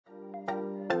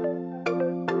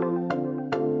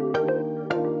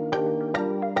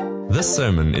This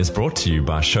sermon is brought to you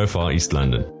by Shofar East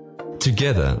London.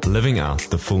 Together, living out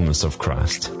the fullness of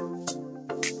Christ.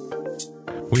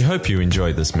 We hope you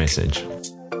enjoy this message.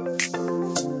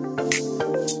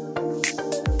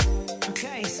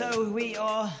 Okay, so we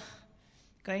are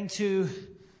going to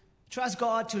trust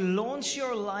God to launch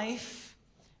your life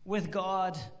with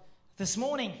God this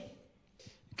morning.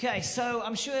 Okay, so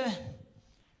I'm sure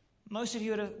most of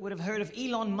you would have heard of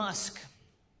Elon Musk.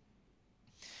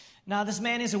 Now, this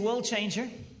man is a world changer.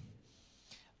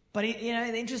 But,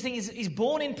 the interesting is he's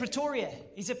born in Pretoria.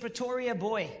 He's a Pretoria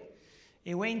boy.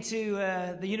 He went to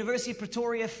the University of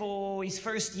Pretoria for his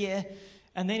first year.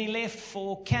 And then he left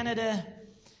for Canada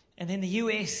and then the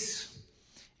US.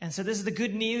 And so this is the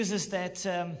good news, is that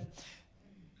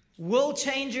world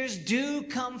changers do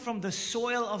come from the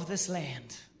soil of this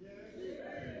land.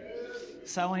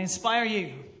 So I want to inspire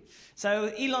you.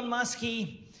 So Elon Musk,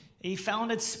 he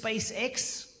founded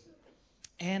SpaceX.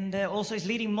 And also he's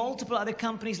leading multiple other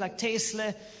companies like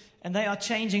Tesla. And they are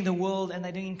changing the world. And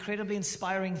they're doing incredibly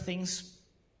inspiring things.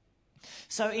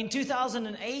 So in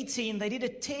 2018, they did a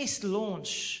test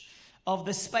launch of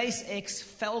the SpaceX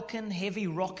Falcon Heavy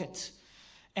rocket.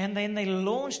 And then they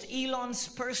launched Elon's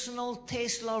personal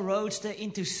Tesla Roadster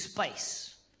into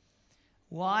space.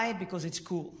 Why? Because it's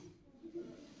cool.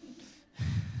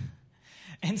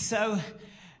 And so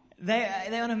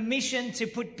they're on a mission to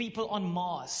put people on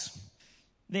Mars.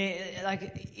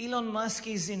 Elon Musk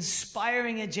is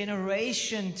inspiring a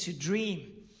generation to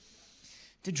dream,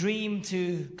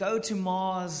 to go to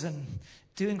Mars and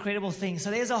do incredible things. So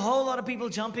there's a whole lot of people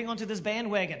jumping onto this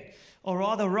bandwagon, or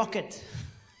rather rocket,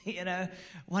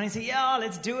 wanting to say, yeah,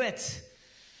 let's do it.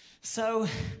 So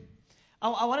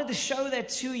I wanted to show that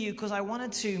to you because I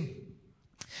wanted to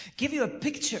give you a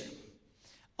picture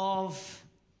of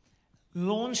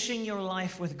launching your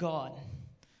life with God.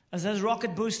 As those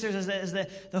rocket boosters, as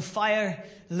the fire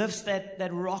lifts that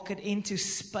rocket into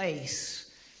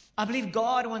space, I believe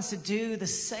God wants to do the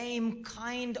same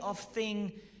kind of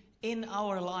thing in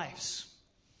our lives.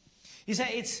 You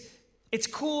say it's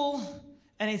cool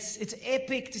and it's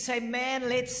epic to say, man,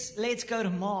 let's go to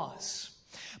Mars.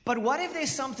 But what if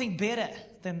there's something better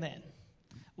than that?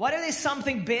 What if there's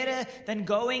something better than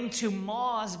going to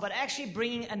Mars, but actually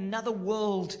bringing another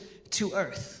world to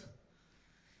Earth?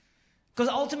 Because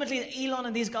ultimately, Elon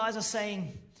and these guys are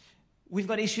saying, we've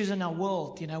got issues in our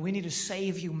world. We need to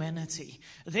save humanity.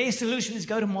 Their solution is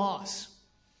go to Mars.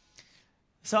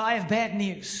 So I have bad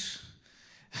news.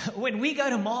 When we go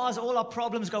to Mars, all our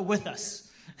problems go with us.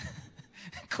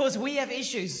 Because we have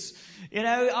issues.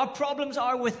 Our problems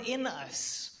are within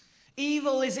us.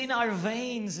 Evil is in our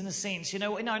veins, in a sense. In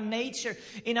our nature,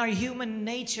 in our human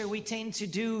nature, we tend to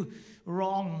do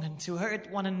wrong and to hurt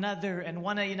one another and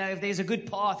want to, if there's a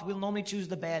good path, we'll normally choose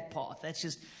the bad path.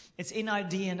 It's in our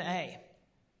DNA.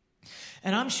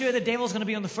 And I'm sure the devil's going to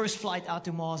be on the first flight out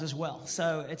to Mars as well.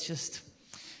 So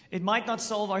it might not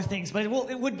solve our things, but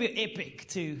it would be epic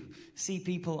to see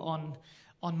people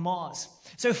on Mars.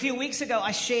 So a few weeks ago,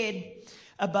 I shared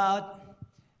about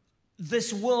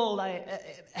this world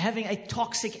having a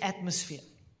toxic atmosphere,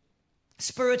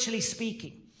 spiritually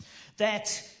speaking,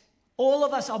 that all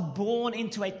of us are born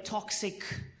into a toxic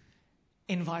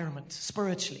environment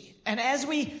spiritually. And as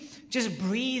we just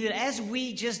breathe it, as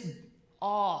we just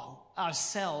are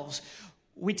ourselves,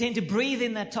 we tend to breathe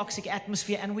in that toxic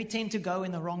atmosphere and we tend to go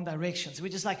in the wrong directions. We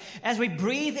just as we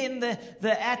breathe in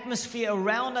the atmosphere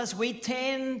around us, we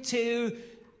tend to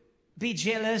be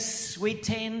jealous, we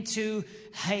tend to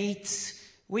hate,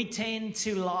 we tend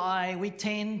to lie, we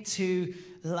tend to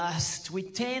lust, we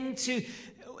tend to,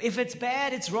 if it's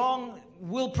bad, it's wrong,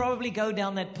 we'll probably go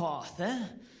down that path.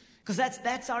 Because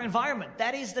that's our environment.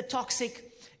 That is the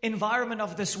toxic environment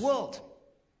of this world.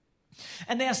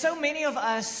 And there are so many of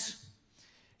us,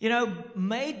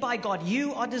 made by God.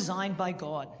 You are designed by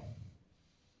God.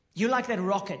 You're like that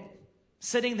rocket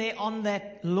sitting there on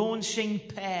that launching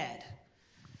pad.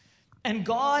 And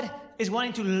God is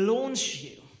wanting to launch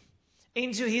you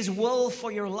into His will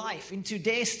for your life, into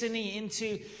destiny,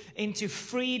 into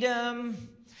freedom.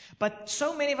 But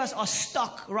so many of us are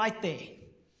stuck right there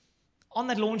on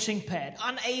that launching pad,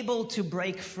 unable to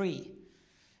break free.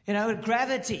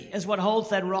 Gravity is what holds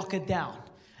that rocket down.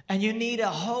 And you need a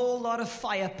whole lot of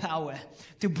firepower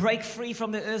to break free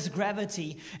from the Earth's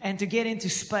gravity and to get into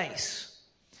space.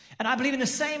 And I believe in the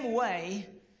same way,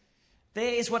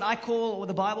 there is what I call, or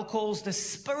the Bible calls, the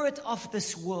spirit of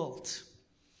this world.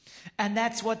 And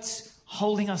that's what's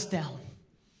holding us down.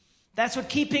 That's what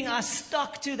keeping us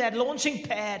stuck to that launching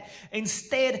pad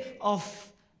instead of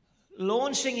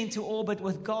launching into orbit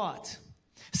with God.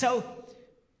 So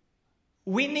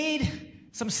we need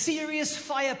some serious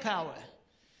firepower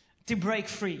to break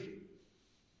free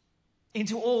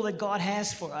into all that God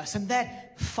has for us. And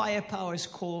that firepower is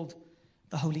called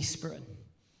the Holy Spirit.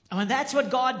 I mean, that's what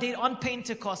God did on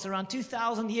Pentecost around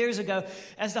 2,000 years ago.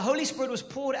 As the Holy Spirit was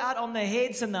poured out on the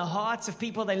heads and the hearts of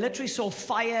people, they literally saw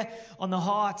fire on the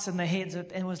hearts and the heads.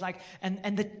 And it was like,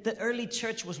 and the early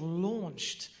church was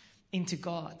launched into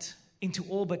God, into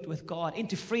orbit with God,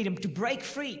 into freedom, to break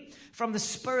free from the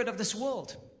spirit of this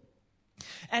world.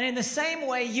 And in the same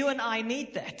way, you and I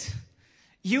need that.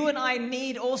 You and I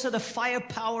need also the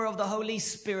firepower of the Holy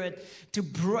Spirit to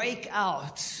break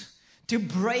out, to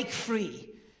break free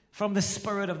from the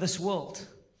spirit of this world.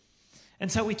 And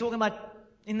so we're talking about,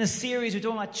 in this series, we're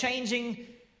talking about changing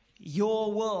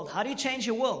your world. How do you change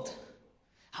your world?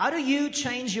 How do you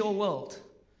change your world?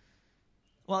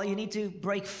 Well, you need to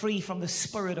break free from the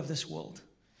spirit of this world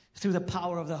through the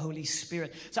power of the Holy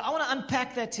Spirit. So I want to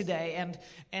unpack that today.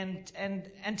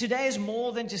 And today is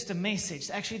more than just a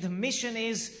message. Actually, the mission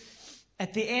is,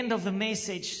 at the end of the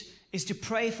message, is to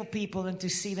pray for people and to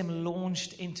see them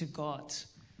launched into God.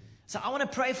 So I want to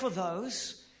pray for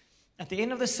those. At the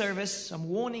end of the service, I'm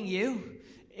warning you,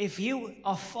 if you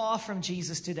are far from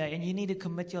Jesus today and you need to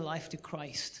commit your life to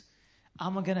Christ,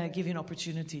 I'm going to give you an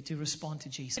opportunity to respond to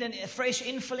Jesus. And a fresh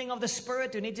infilling of the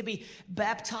Spirit. You need to be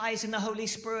baptized in the Holy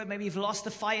Spirit. Maybe you've lost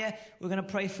the fire. We're going to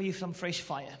pray for you some fresh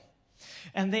fire.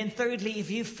 And then thirdly,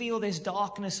 if you feel there's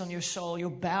darkness on your soul, you're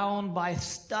bound by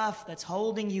stuff that's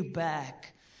holding you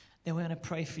back, then we're going to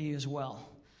pray for you as well.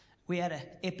 We had an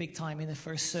epic time in the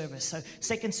first service. So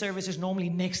second service is normally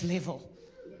next level.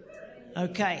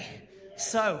 Okay.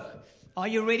 So are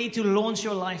you ready to launch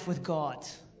your life with God?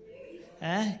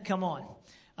 Come on.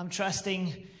 I'm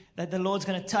trusting that the Lord's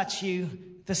going to touch you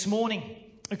this morning.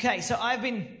 Okay, so I've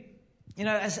been,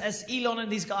 as Elon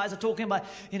and these guys are talking about,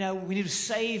 we need to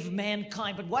save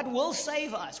mankind. But what will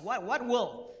save us? What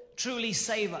will truly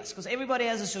save us? Because everybody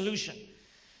has a solution.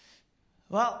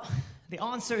 Well, the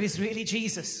answer is really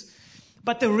Jesus.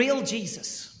 But the real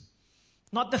Jesus,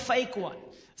 not the fake one.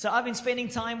 So I've been spending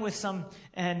time with some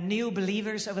new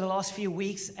believers over the last few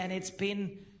weeks, and it's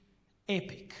been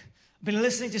epic. I've been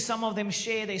listening to some of them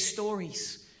share their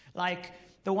stories. Like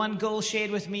the one girl shared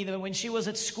with me that when she was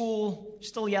at school,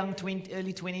 still young,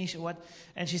 early 20s or what,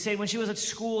 and she said when she was at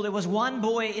school, there was one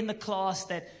boy in the class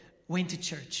that went to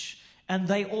church, and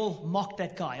they all mocked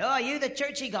that guy. Oh, you the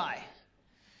churchy guy.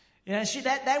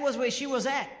 That was where she was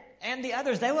at. And the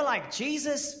others, they were like,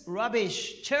 Jesus,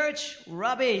 rubbish. Church,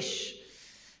 rubbish.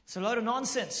 It's a load of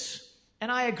nonsense.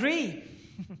 And I agree.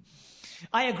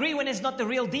 I agree when it's not the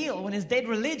real deal. When it's dead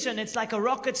religion, it's like a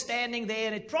rocket standing there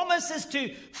and it promises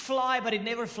to fly, but it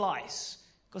never flies.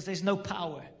 Because there's no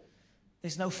power.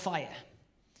 There's no fire.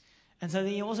 And so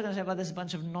then you're also going to say about this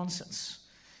bunch of nonsense.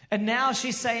 And now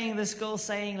this girl's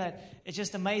saying that it's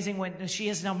just amazing when she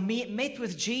has now met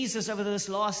with Jesus over this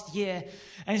last year.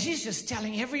 And she's just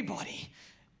telling everybody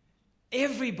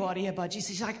about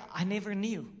Jesus. She's like, I never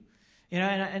knew.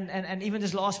 And even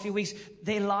this last few weeks,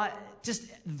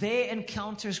 their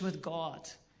encounters with God.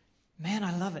 Man,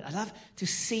 I love it. I love to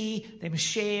see them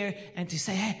share and to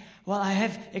say, hey, well, I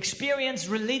have experienced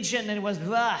religion and it was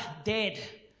dead.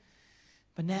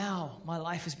 But now my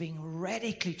life is being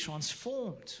radically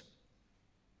transformed.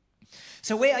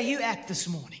 So where are you at this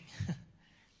morning?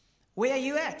 Where are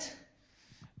you at?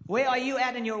 Where are you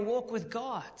at in your walk with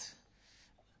God?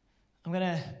 I'm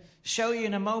going to show you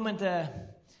in a moment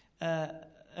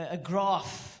a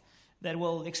graph that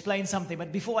will explain something.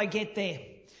 But before I get there,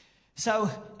 so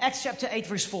Acts chapter 8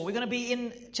 verse 4. We're going to be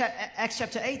in Acts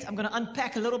chapter 8. I'm going to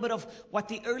unpack a little bit of what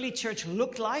the early church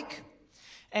looked like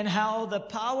and how the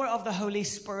power of the Holy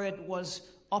Spirit was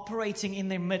operating in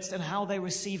their midst and how they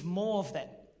received more of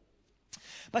that.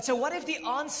 But so what if the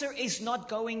answer is not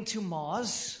going to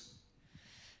Mars,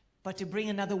 but to bring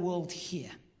another world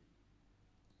here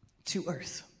to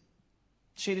Earth?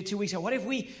 Shared it 2 weeks ago. What if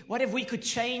we could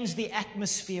change the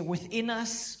atmosphere within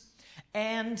us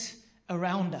and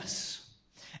around us?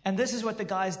 And this is what the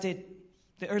guys did,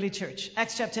 the early church.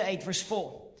 Acts chapter 8 verse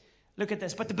 4. Look at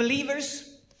this. But the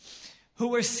believers who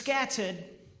were scattered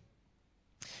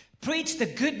preached the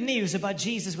good news about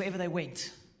Jesus wherever they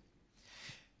went.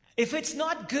 If it's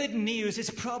not good news, it's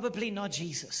probably not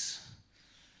Jesus.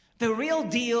 The real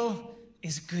deal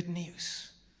is good news.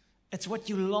 It's what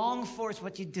you long for. It's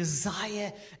what you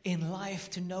desire in life,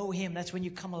 to know Him. That's when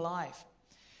you come alive.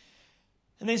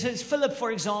 And then it says Philip,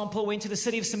 for example, went to the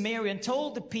city of Samaria and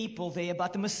told the people there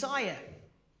about the Messiah.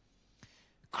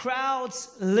 Crowds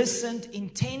listened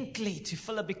intently to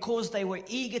Philip because they were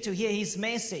eager to hear his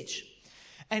message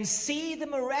and see the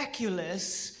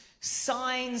miraculous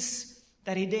signs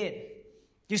that he did.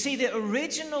 You see, the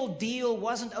original deal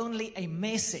wasn't only a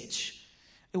message,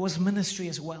 it was ministry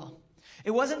as well.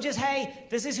 It wasn't just, hey,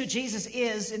 this is who Jesus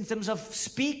is in terms of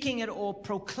speaking it or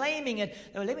proclaiming it.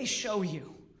 No, let me show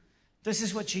you. This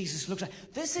is what Jesus looks like.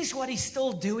 This is what he's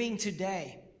still doing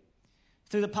today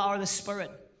through the power of the Spirit.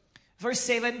 Verse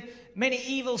 7, many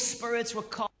evil spirits were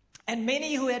cast, and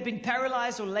many who had been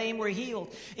paralyzed or lame were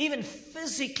healed. Even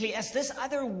physically, as this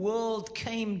other world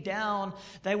came down,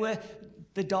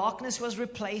 the darkness was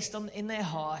replaced in their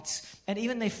hearts, and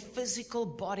even their physical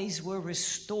bodies were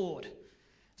restored.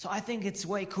 So I think it's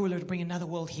way cooler to bring another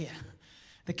world here.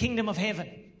 The kingdom of heaven,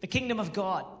 the kingdom of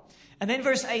God. And then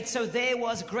verse 8, so there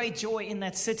was great joy in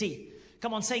that city.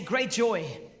 Come on, say great joy.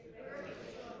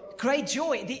 Great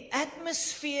joy. The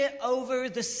atmosphere over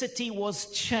the city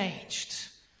was changed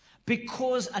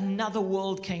because another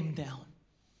world came down.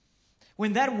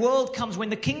 When that world comes,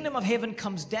 when the kingdom of heaven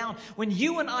comes down, when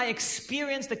you and I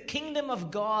experience the kingdom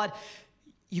of God,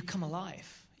 you come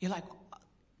alive. You're like,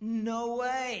 no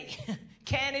way.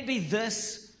 Can it be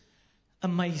this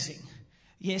amazing?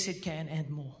 Yes, it can, and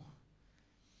more.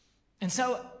 And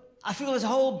so I feel there's a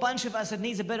whole bunch of us that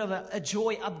needs a bit of a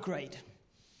joy upgrade.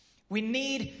 We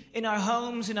need in our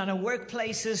homes, in our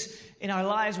workplaces, in our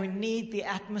lives, we need the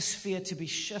atmosphere to be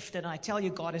shifted. And I tell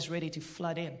you, God is ready to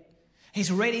flood in. He's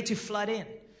ready to flood in.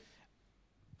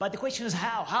 But the question is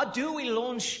how? How do we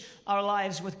launch our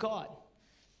lives with God?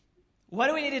 What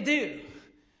do we need to do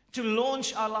to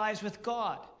launch our lives with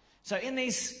God? So in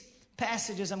these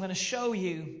passages, I'm going to show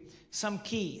you some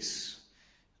keys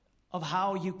of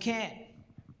how you can.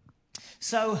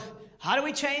 So how do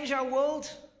we change our world?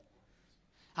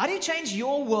 How do you change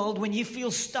your world when you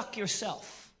feel stuck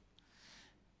yourself?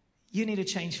 You need to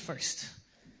change first.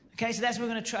 Okay, so that's what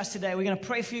we're going to trust today. We're going to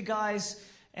pray for you guys,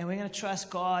 and we're going to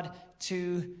trust God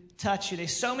to touch you.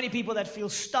 There's so many people that feel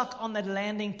stuck on that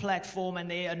landing platform, and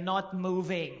they are not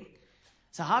moving.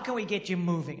 So how can we get you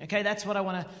moving? Okay, that's what I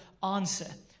want to answer.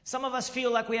 Some of us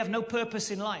feel like we have no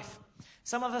purpose in life.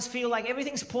 Some of us feel like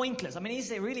everything's pointless. I mean, is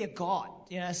there really a God?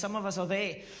 You know, some of us are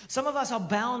there. Some of us are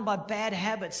bound by bad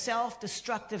habits,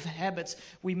 self-destructive habits.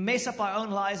 We mess up our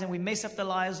own lives and we mess up the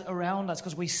lives around us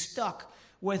because we're stuck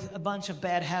with a bunch of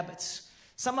bad habits.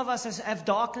 Some of us have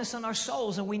darkness in our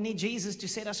souls and we need Jesus to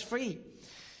set us free.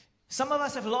 Some of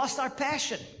us have lost our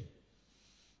passion.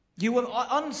 You were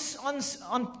on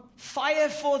fire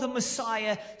for the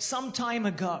Messiah some time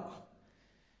ago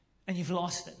and you've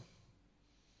lost it.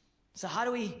 So how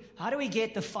do we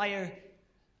get the fire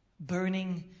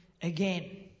burning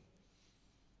again?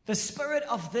 The spirit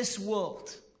of this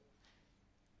world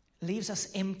leaves us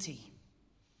empty.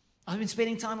 I've been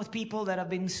spending time with people that have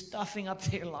been stuffing up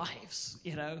their lives,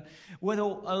 you know, with a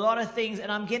lot of things,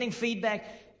 and I'm getting feedback,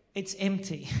 it's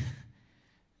empty.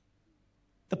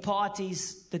 The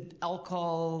parties, the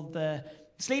alcohol, the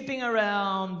sleeping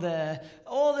around,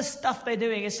 all the stuff they're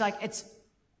doing, it's like it's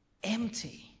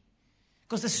empty.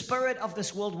 Because the spirit of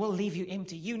this world will leave you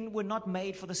empty. You were not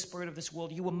made for the spirit of this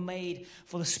world. You were made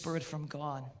for the spirit from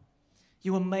God.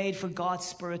 You were made for God's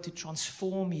spirit to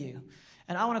transform you.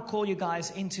 And I want to call you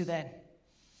guys into that.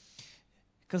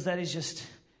 Because that is just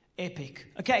epic.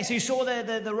 Okay, so you saw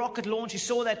the rocket launch. You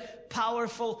saw that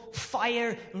powerful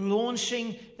fire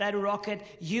launching that rocket.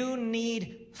 You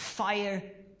need fire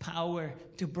power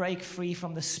to break free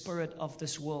from the spirit of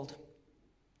this world.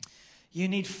 You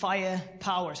need fire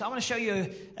power. So I want to show you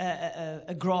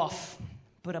a graph.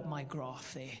 Put up my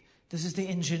graph there. This is the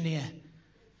engineer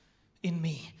in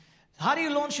me. How do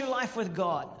you launch your life with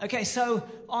God? Okay, so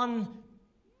on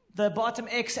the bottom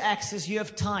x-axis, you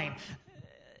have time.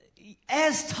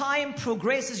 As time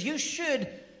progresses, you should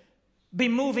be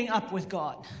moving up with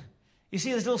God. You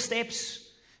see those little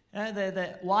steps?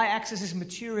 The y-axis is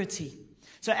maturity.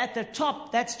 So at the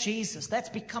top, that's Jesus. That's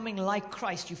becoming like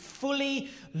Christ. You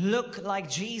fully look like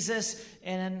Jesus,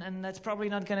 and that's probably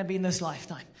not going to be in this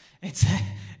lifetime.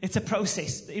 It's a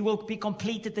process. It will be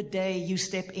completed the day you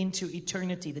step into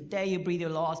eternity, the day you breathe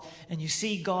your last, and you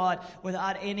see God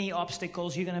without any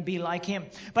obstacles. You're going to be like Him.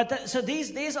 But so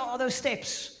these are those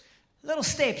steps, little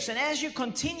steps. And as you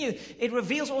continue, it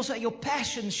reveals also your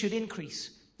passion should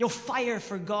increase. Your fire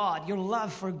for God, your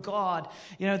love for God.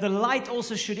 You know, the light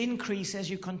also should increase as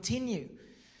you continue.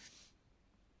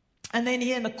 And then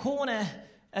here in the corner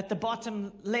at the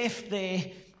bottom left there,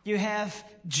 you have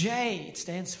J. It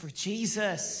stands for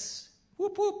Jesus.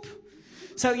 Whoop, whoop.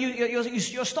 So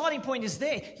your starting point is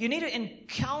there. You need to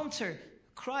encounter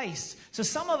Christ. So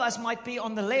some of us might be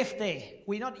on the left there.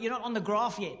 You're not on the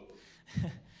graph yet.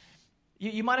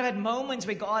 You might have had moments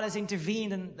where God has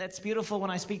intervened, and that's beautiful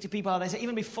when I speak to people. They say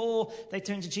even before they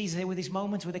turn to Jesus, there were these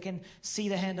moments where they can see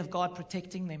the hand of God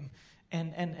protecting them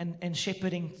and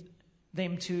shepherding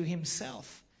them to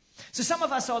himself. So some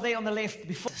of us are there on the left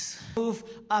before us. Move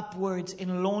upwards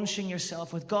in launching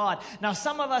yourself with God. Now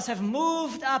some of us have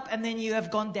moved up and then you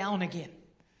have gone down again.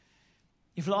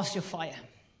 You've lost your fire.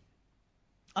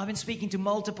 I've been speaking to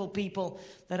multiple people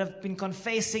that have been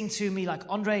confessing to me like,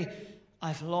 Andre,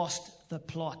 I've lost the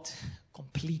plot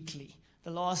completely.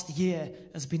 The last year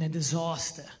has been a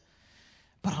disaster.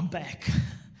 But I'm back.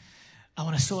 I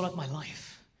want to sort out my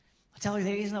life. I tell you,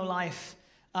 there is no life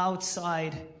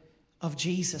outside of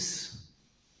Jesus.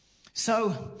 So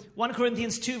 1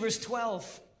 Corinthians 2 verse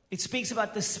 12, it speaks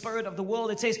about the spirit of the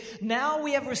world. It says, now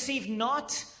we have received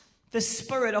not the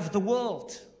spirit of the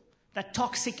world. That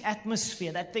toxic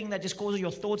atmosphere, that thing that just causes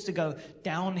your thoughts to go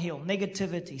downhill.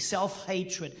 Negativity,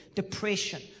 self-hatred,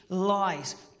 depression,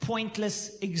 lies,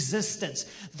 pointless existence.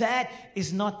 That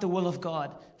is not the will of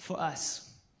God for us.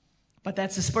 But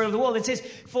that's the spirit of the world. It says,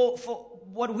 for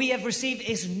what we have received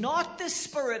is not the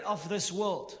spirit of this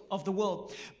world, of the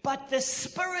world, but the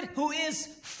spirit who is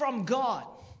from God.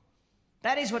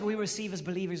 That is what we receive as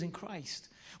believers in Christ.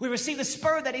 We receive the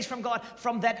spirit that is from God,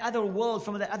 from that other world,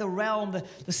 from that other realm,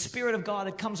 the spirit of God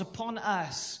that comes upon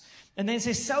us. And then it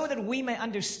says, so that we may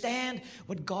understand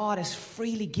what God has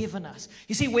freely given us.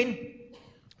 You see,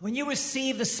 when you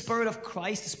receive the spirit of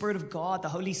Christ, the spirit of God, the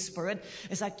Holy Spirit,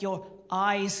 it's like your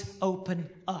eyes open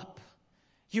up.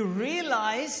 You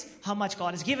realize how much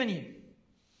God has given you.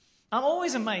 I'm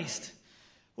always amazed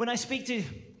when I speak to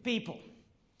people.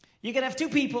 You can have two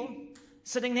people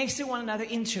sitting next to one another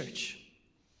in church.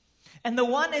 And the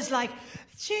one is like,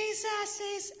 Jesus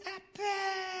is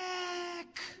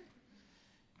epic.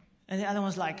 And the other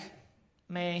one's like,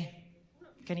 May,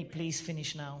 can you please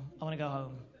finish now? I want to go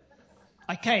home.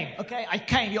 I came, okay? I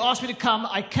came. You asked me to come.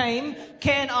 I came.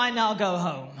 Can I now go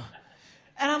home?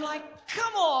 And I'm like,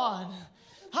 come on.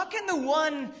 How can the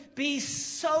one be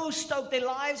so stoked? Their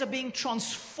lives are being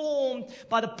transformed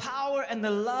by the power and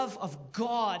the love of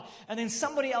God. And then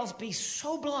somebody else be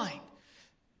so blind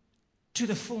to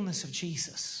the fullness of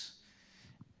Jesus.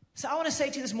 So I want to say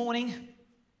to you this morning,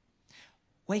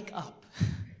 wake up.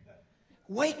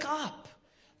 Wake up.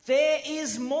 There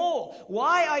is more.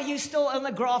 Why are you still on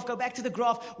the graph? Go back to the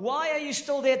graph. Why are you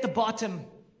still there at the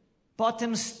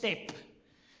bottom step?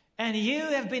 And you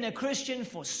have been a Christian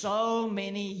for so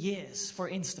many years, for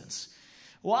instance.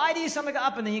 Why do you sometimes go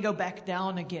up and then you go back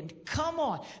down again? Come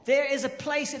on. There is a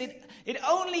place, and it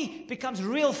only becomes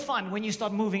real fun when you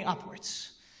start moving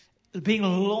upwards. Being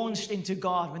launched into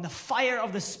God. When the fire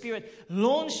of the Spirit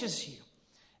launches you,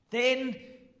 then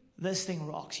this thing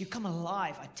rocks. You come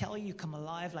alive. I tell you, come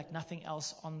alive like nothing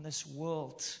else on this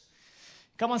world.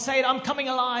 Come on, say it. I'm coming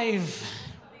alive.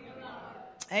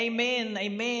 Amen.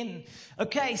 Amen.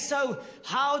 Okay, so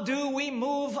how do we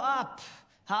move up?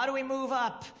 How do we move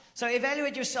up? So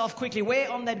evaluate yourself quickly. Where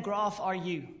on that graph are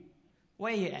you?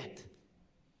 Where are you at?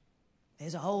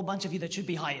 There's a whole bunch of you that should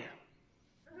be higher.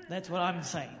 That's what I'm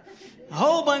saying. A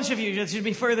whole bunch of you that should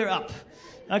be further up.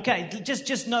 Okay,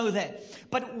 just know that.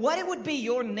 But what would be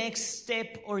your next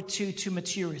step or two to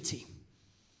maturity?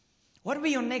 What would be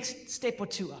your next step or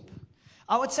two up?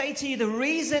 I would say to you, the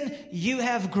reason you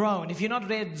have grown, if you're not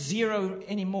at 0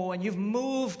 anymore and you've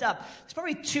moved up, there's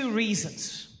probably 2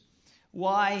 reasons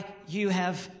why you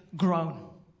have grown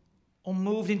or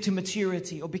moved into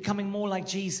maturity or becoming more like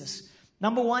Jesus.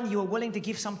 Number 1, you are willing to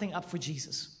give something up for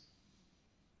Jesus.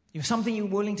 You're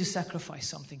willing to sacrifice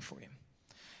something for him.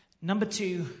 Number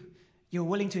 2, you're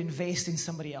willing to invest in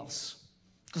somebody else.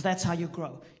 Because that's how you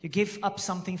grow. You give up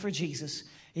something for Jesus.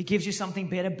 He gives you something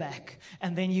better back.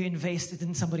 And then you invest it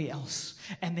in somebody else.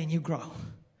 And then you grow.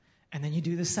 And then you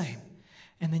do the same.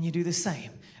 And then you do the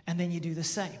same. And then you do the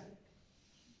same.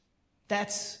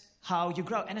 That's how you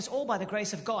grow. And it's all by the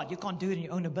grace of God. You can't do it in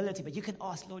your own ability. But you can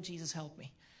ask, Lord Jesus, help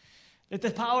me. Let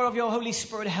the power of your Holy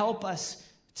Spirit help us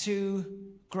to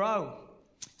grow.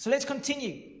 So let's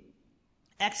continue.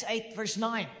 Acts 8 verse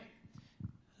 9.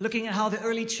 Looking at how the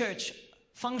early church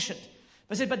functioned.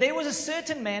 But there was a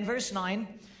certain man, verse 9,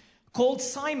 called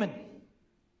Simon,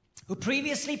 who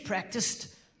previously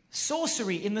practiced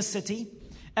sorcery in the city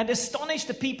and astonished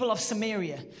the people of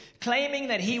Samaria, claiming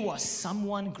that he was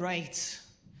someone great.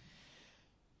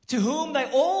 To whom they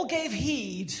all gave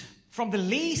heed, from the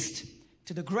least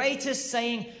to the greatest,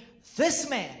 saying, this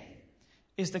man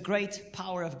is the great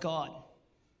power of God.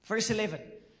 Verse 11.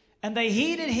 And they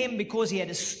heeded him because he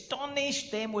had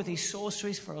astonished them with his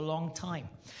sorceries for a long time.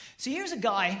 So here's a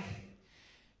guy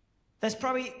that's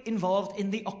probably involved in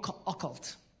the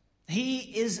occult. He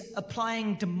is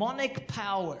applying demonic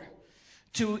power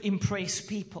to impress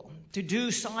people, to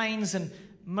do signs and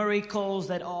miracles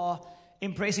that are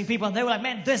impressing people. And they were like,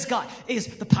 man, this guy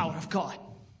is the power of God.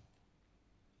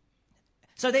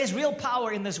 So there's real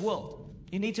power in this world.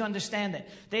 You need to understand that.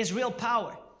 There's real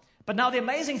power. But now the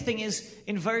amazing thing is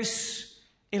in verse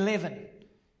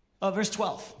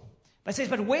 12. It says,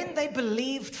 but when they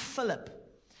believed Philip,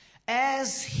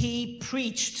 as he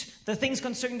preached the things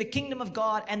concerning the kingdom of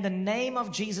God and the name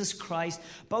of Jesus Christ,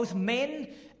 both men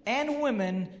and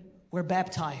women were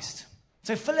baptized.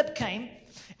 So Philip came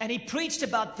and he preached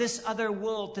about this other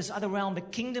world, this other realm, the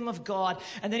kingdom of God.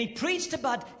 And then he preached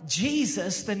about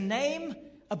Jesus, the name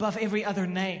above every other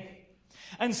name.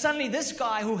 And suddenly this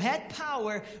guy who had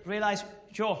power realized,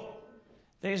 sure,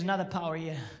 there's another power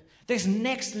here. There's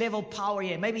next level power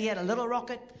here. Maybe he had a little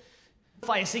rocket.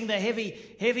 Fire, seeing the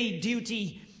heavy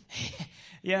duty,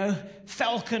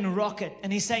 Falcon rocket.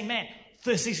 And he's saying, man,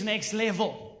 this is next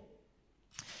level.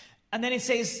 And then it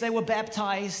says they were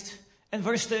baptized. And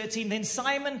verse 13, then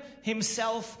Simon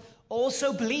himself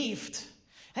also believed.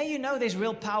 Hey, there's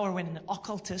real power when an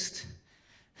occultist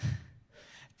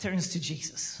turns to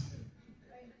Jesus.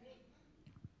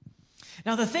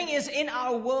 Now, the thing is, in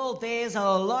our world, there's a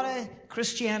lot of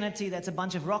Christianity that's a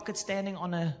bunch of rockets standing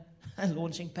on a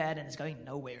launching pad and it's going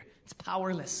nowhere. It's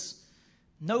powerless.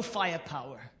 No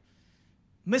firepower.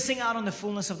 Missing out on the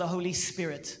fullness of the Holy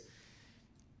Spirit.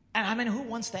 And I mean, who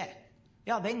wants that?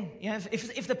 Yeah, then,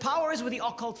 if the power is with the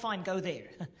occult, fine, go there.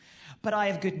 But I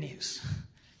have good news.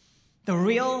 The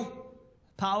real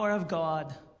power of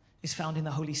God is found in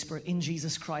the Holy Spirit, in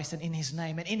Jesus Christ and in His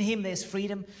name. And in Him there's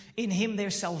freedom. In Him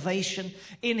there's salvation.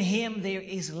 In Him there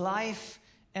is life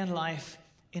and life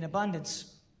in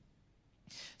abundance.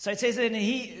 So it says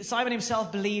that Simon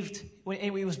himself believed when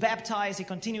he was baptized. He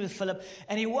continued with Philip.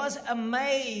 And he was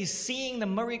amazed seeing the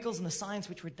miracles and the signs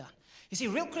which were done. You see,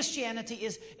 real Christianity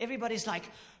is everybody's like,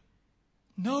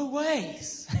 no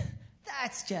ways.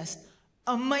 That's just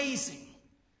amazing.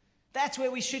 That's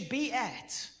where we should be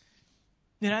at.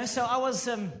 So I was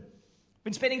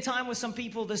been spending time with some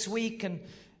people this week, and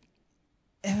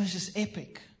it was just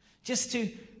epic. Just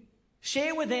to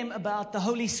share with them about the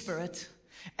Holy Spirit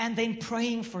and then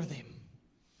praying for them.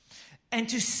 And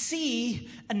to see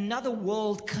another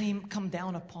world come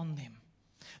down upon them.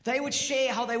 They would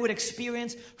share how they would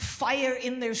experience fire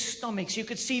in their stomachs. You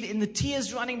could see it in the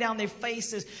tears running down their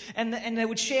faces. And they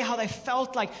would share how they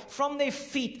felt like from their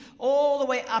feet all the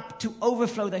way up to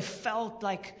overflow. They felt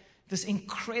like this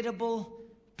incredible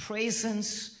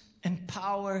presence and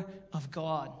power of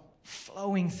God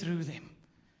flowing through them.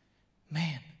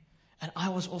 Man. And I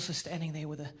was also standing there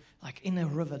with in a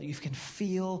river. You can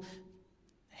feel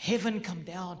heaven come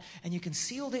down. And you can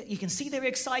see their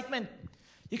excitement.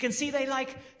 You can see they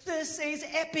like, this is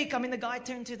epic. I mean, the guy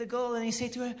turned to the girl and he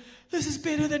said to her, this is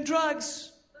better than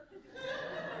drugs.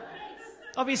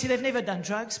 Obviously, they've never done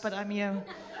drugs, but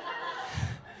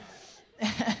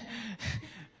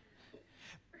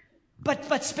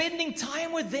But spending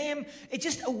time with them, it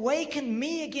just awakened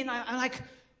me again. I'm like,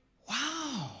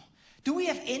 wow. Do we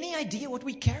have any idea what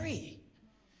we carry?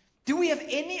 Do we have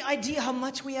any idea how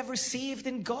much we have received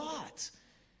in God?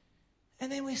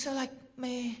 And then we're so like,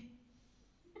 meh.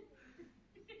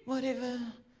 Whatever,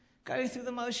 go through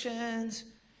the motions.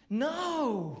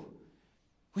 No,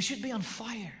 we should be on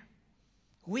fire.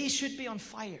 We should be on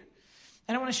fire.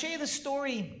 And I want to share the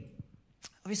story.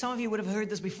 Some of you would have heard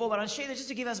this before, but I'll share this just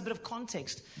to give us a bit of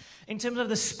context in terms of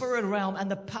the spirit realm and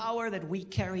the power that we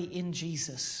carry in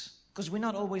Jesus, because we're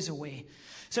not always aware.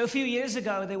 So a few years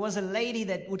ago, there was a lady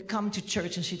that would come to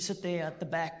church and she'd sit there at the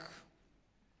back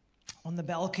on the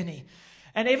balcony.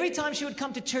 And every time she would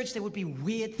come to church, there would be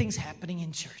weird things happening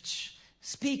in church.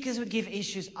 Speakers would give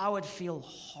issues. I would feel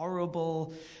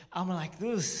horrible. I'm like,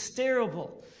 this is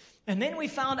terrible. And then we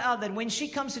found out that when she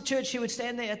comes to church, she would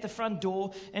stand there at the front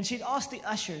door and she'd ask the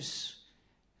ushers.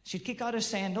 She'd kick out her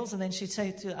sandals and then she'd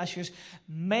say to the ushers,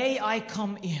 may I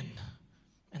come in?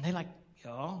 And they're like,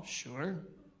 yeah, sure.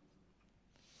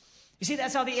 You see,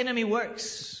 that's how the enemy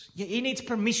works. He needs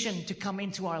permission to come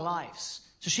into our lives.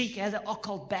 So she has an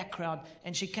occult background,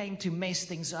 and she came to mess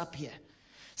things up here.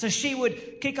 So she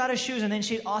would kick out her shoes, and then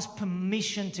she'd ask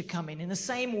permission to come in. In the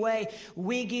same way,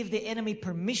 we give the enemy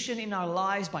permission in our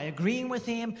lives by agreeing with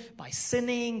him, by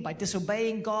sinning, by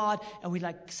disobeying God, and we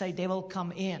say, devil,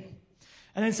 come in.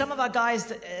 And then some of our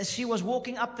guys, as she was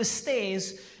walking up the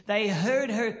stairs, they heard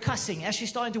her cussing. As she's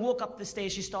starting to walk up the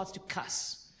stairs, she starts to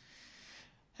cuss.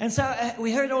 And so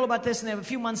we heard all about this, and then a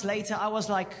few months later, I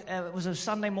was it was a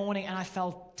Sunday morning, and I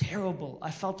felt terrible. I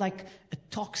felt like a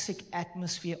toxic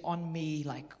atmosphere on me,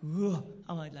 ugh.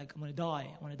 I'm like, I'm going to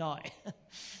die. I want to die.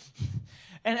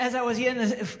 And as I was here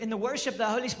in the worship, the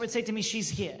Holy Spirit said to me, she's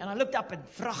here. And I looked up and,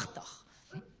 vrachtig.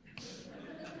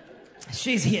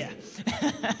 She's here.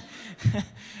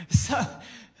 So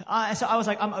I was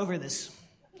like, I'm over this.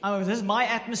 This is my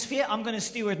atmosphere. I'm going to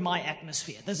steward my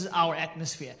atmosphere. This is our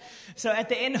atmosphere. So at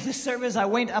the end of the service, I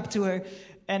went up to her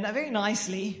and very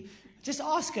nicely just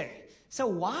asked her, so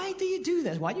why do you do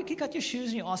this? Why do you kick out your shoes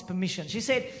and you ask permission? She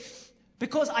said,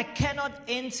 because I cannot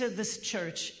enter this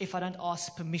church if I don't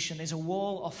ask permission. There's a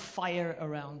wall of fire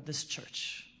around this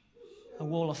church. A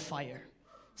wall of fire.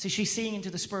 See, she's seeing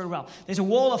into the spirit realm. There's a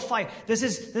wall of fire. This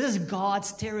is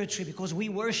God's territory because we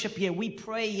worship here. We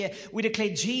pray here. We declare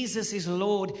Jesus is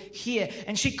Lord here.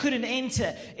 And she couldn't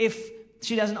enter if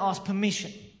she doesn't ask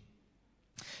permission.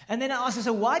 And then I asked her,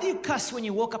 so why do you cuss when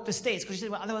you walk up the stairs? Because she said,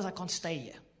 well, otherwise I can't stay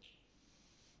here.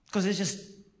 Because it's just,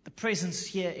 the presence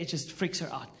here, it just freaks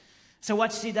her out. So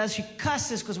what she does, she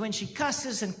cusses, because when she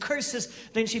cusses and curses,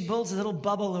 then she builds a little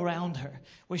bubble around her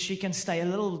where she can stay, a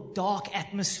little dark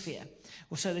atmosphere,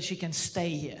 so that she can stay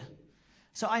here.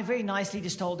 So I very nicely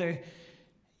just told her,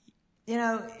 you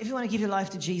know, if you want to give your life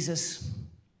to Jesus,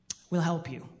 we'll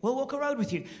help you. We'll walk a road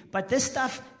with you. But this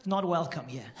stuff is not welcome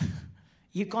here.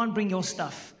 You can't bring your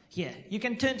stuff here. You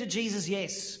can turn to Jesus,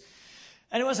 yes.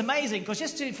 And it was amazing, because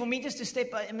for me to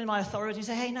step in my authority and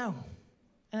say, hey, no.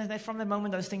 And then from the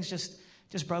moment, those things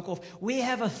just broke off. We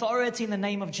have authority in the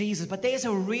name of Jesus, but there's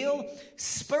a real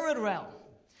spirit realm.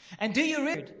 And do you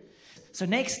read? So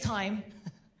next time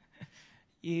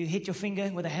you hit your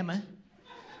finger with a hammer,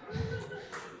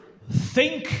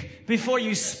 think before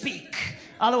you speak.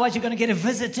 Otherwise, you're going to get a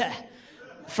visitor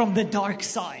from the dark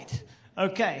side.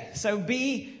 Okay, so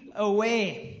be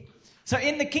aware. So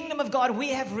in the kingdom of God, we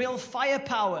have real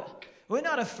firepower. We're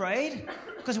not afraid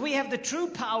because we have the true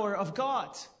power of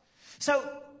God. So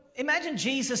imagine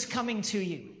Jesus coming to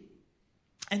you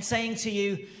and saying to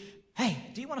you, hey,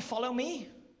 do you want to follow me?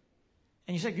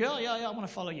 And you say, yeah, I want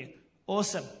to follow you.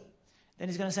 Awesome. Then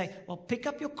he's going to say, well, pick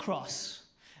up your cross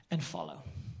and follow.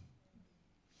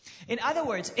 In other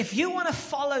words, if you want to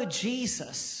follow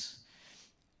Jesus,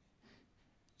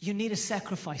 you need to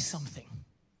sacrifice something.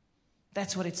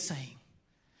 That's what it's saying.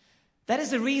 That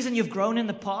is the reason you've grown in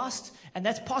the past, and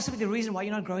that's possibly the reason why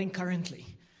you're not growing currently.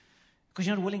 Because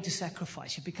you're not willing to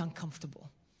sacrifice. You become comfortable.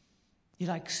 You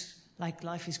like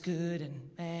life is good,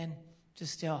 and man,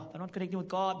 I'm not connecting with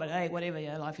God, but hey, whatever,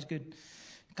 life is good.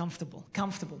 Comfortable.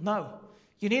 No.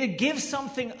 You need to give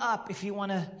something up if you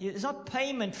want to. It's not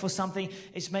payment for something.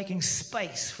 It's making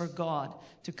space for God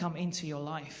to come into your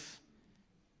life.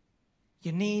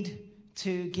 You need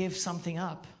to give something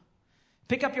up.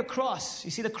 Pick up your cross. You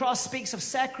see, the cross speaks of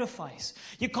sacrifice.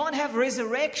 You can't have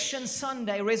Resurrection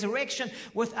Sunday, resurrection,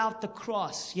 without the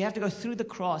cross. You have to go through the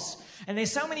cross. And there's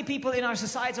so many people in our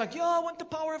society like, I want the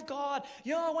power of God.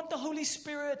 I want the Holy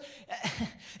Spirit.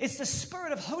 It's the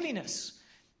Spirit of holiness.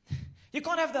 You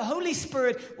can't have the Holy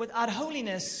Spirit without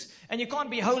holiness. And you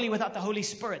can't be holy without the Holy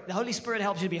Spirit. The Holy Spirit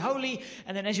helps you to be holy.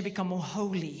 And then as you become more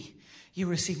holy, you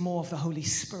receive more of the Holy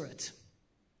Spirit.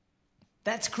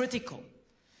 That's critical.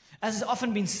 As has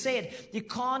often been said, you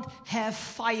can't have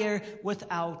fire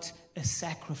without a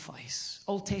sacrifice.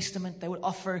 Old Testament, they would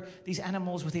offer these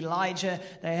animals with Elijah.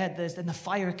 They had this, then the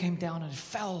fire came down and it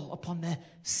fell upon the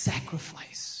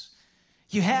sacrifice.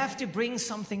 You have to bring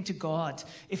something to God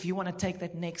if you want to take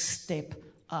that next step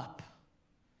up.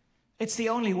 It's the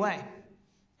only way.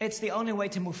 It's the only way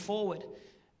to move forward.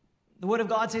 The Word of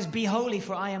God says, be holy,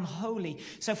 for I am holy.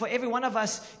 So for every one of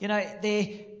us,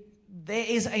 there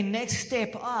is a next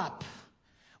step up.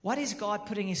 What is God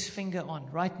putting His finger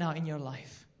on right now in your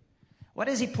life? What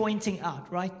is He pointing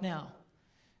out right now?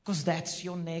 Because that's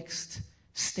your next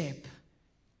step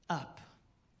up.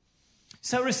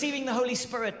 So receiving the Holy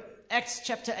Spirit, Acts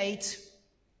chapter 8,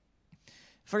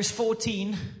 verse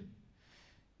 14.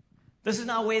 This is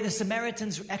now where the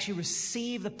Samaritans actually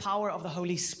receive the power of the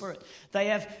Holy Spirit. They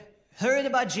have heard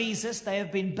about Jesus. They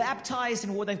have been baptized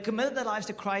in water. They've committed their lives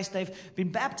to Christ. They've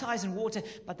been baptized in water,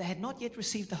 but they had not yet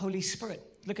received the Holy Spirit.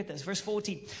 Look at this, verse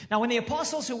 14. Now, when the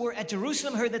apostles who were at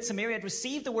Jerusalem heard that Samaria had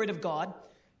received the word of God,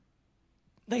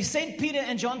 they sent Peter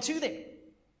and John to them.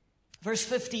 Verse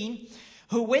 15,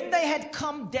 who when they had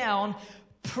come down,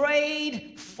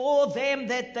 prayed for them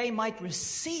that they might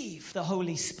receive the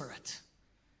Holy Spirit.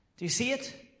 Do you see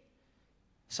it?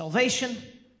 Salvation,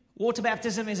 water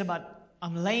baptism is about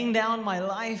I'm laying down my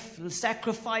life,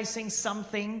 sacrificing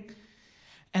something,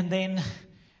 and then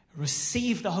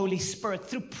receive the Holy Spirit.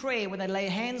 Through prayer, when they lay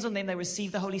hands on them, they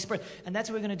receive the Holy Spirit. And that's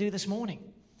what we're going to do this morning.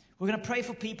 We're going to pray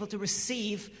for people to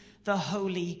receive the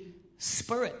Holy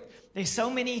Spirit. There's so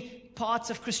many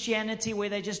parts of Christianity where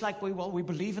they're just like, we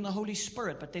believe in the Holy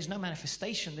Spirit, but there's no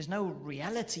manifestation. There's no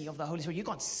reality of the Holy Spirit. You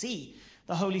can't see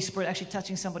the Holy Spirit actually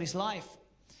touching somebody's life.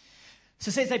 So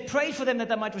it says they prayed for them that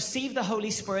they might receive the Holy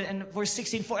Spirit. And verse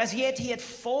 16, for as yet he had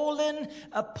fallen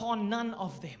upon none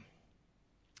of them.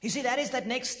 You see, that is that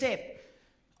next step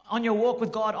on your walk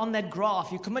with God, on that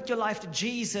graph. You commit your life to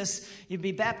Jesus, you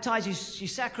be baptized, you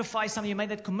sacrifice something, you make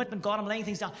that commitment, God, I'm laying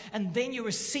things down. And then you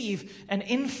receive an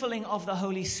infilling of the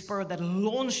Holy Spirit that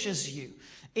launches you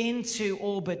into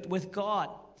orbit with God.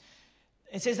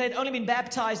 It says they'd only been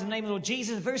baptized in the name of the Lord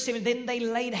Jesus. Verse 7, then they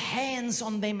laid hands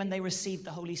on them and they received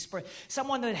the Holy Spirit.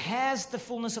 Someone that has the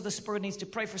fullness of the Spirit needs to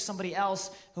pray for somebody else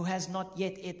who has not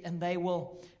yet it, and they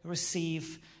will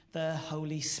receive the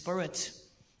Holy Spirit.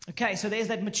 Okay, so there's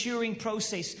that maturing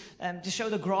process. To show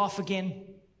the graph again.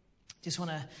 Just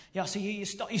want to, so you're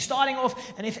starting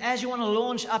off, and as you want to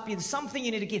launch up, there's something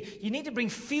you need to give. You need to bring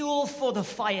fuel for the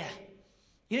fire.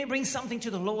 You need to bring something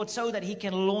to the Lord so that He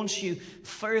can launch you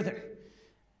further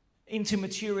into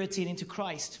maturity and into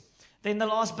Christ. Then the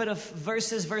last bit of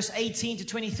verses, verse 18 to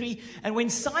 23. And when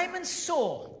Simon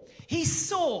saw, he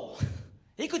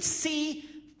could see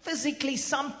physically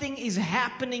something is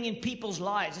happening in people's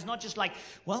lives. It's not just like,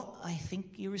 well, I think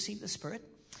you received the Spirit.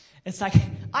 It's like,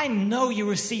 I know you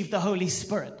received the Holy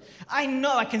Spirit. I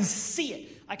know, I can see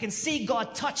it. I can see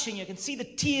God touching you. I can see the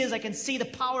tears. I can see the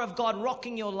power of God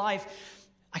rocking your life.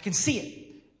 I can see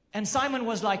it. And Simon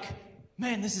was like,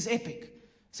 man, this is epic.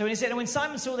 So when he said, and when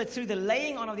Simon saw that through the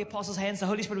laying on of the apostles' hands, the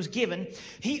Holy Spirit was given,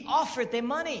 he offered them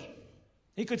money.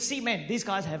 He could see, man, these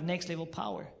guys have next level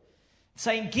power.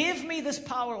 Saying, give me this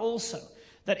power also,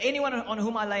 that anyone on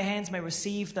whom I lay hands may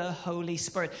receive the Holy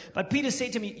Spirit. But Peter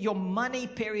said to me, your money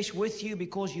perish with you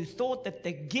because you thought that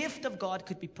the gift of God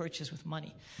could be purchased with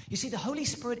money. You see, the Holy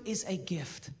Spirit is a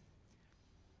gift.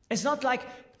 It's not like,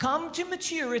 come to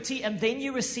maturity and then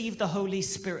you receive the Holy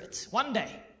Spirit. One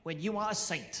day, when you are a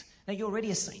saint. Now, you're already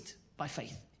a saint by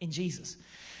faith in Jesus.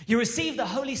 You receive the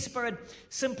Holy Spirit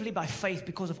simply by faith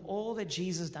because of all that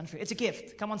Jesus has done for you. It's a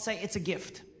gift. Come on, say it's a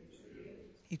gift.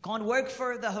 You can't work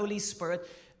for the Holy Spirit,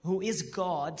 who is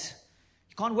God.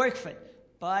 You can't work for it.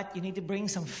 But you need to bring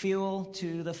some fuel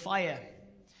to the fire.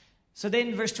 So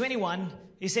then, verse 21,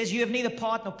 he says, you have neither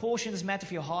part nor portion in this matter,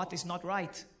 for your heart is not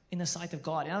right in the sight of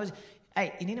God. In other words,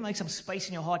 hey, you need to make some space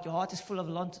in your heart. Your heart is full of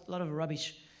a lot of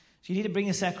rubbish. So you need to bring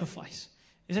a sacrifice.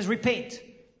 It says, repent,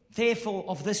 therefore,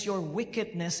 of this your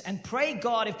wickedness, and pray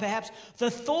God if perhaps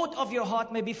the thought of your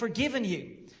heart may be forgiven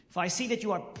you. For I see that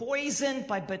you are poisoned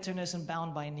by bitterness and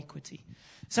bound by iniquity.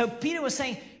 So Peter was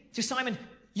saying to Simon,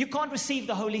 you can't receive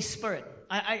the Holy Spirit.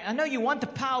 I know you want the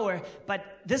power, but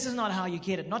this is not how you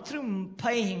get it. Not through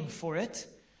paying for it,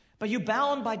 but you're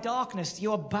bound by darkness.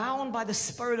 You are bound by the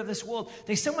spirit of this world.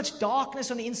 There's so much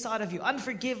darkness on the inside of you.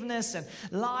 Unforgiveness and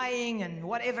lying and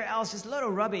whatever else. There's a lot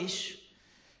of rubbish.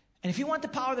 And if you want the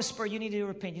power of the Spirit, you need to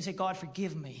repent. You say, God,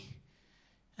 forgive me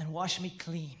and wash me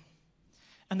clean.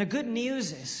 And the good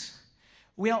news is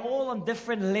we are all on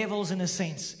different levels in a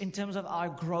sense in terms of our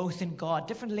growth in God,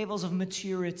 different levels of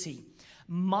maturity.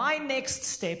 My next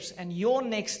steps and your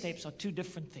next steps are two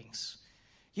different things.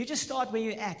 You just start where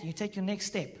you're at. You take your next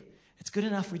step. It's good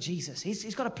enough for Jesus.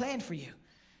 He's got a plan for you.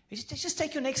 Just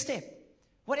take your next step.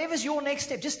 Whatever's your next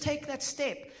step, just take that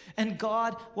step. And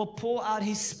God will pour out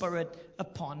His Spirit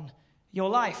upon your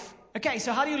life. Okay,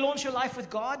 so how do you launch your life with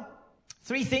God?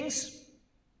 3 things.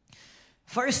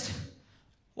 First,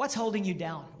 what's holding you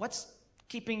down? What's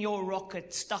keeping your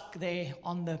rocket stuck there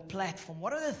on the platform?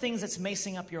 What are the things that's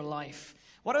messing up your life?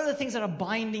 What are the things that are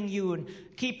binding you and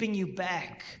keeping you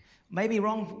back? Maybe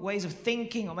wrong ways of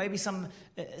thinking, or maybe some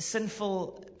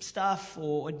sinful stuff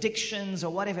or addictions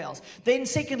or whatever else. Then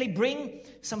secondly, bring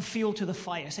some fuel to the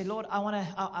fire. Say, Lord,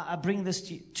 I bring this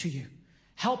to you.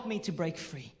 Help me to break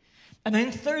free. And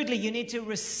then thirdly, you need to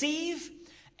receive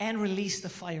and release the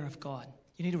fire of God.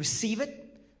 You need to receive it.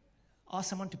 Ask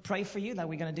someone to pray for you, like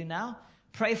we're going to do now.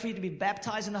 Pray for you to be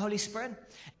baptized in the Holy Spirit.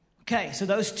 Okay, so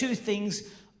those 2 things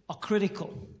are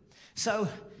critical. So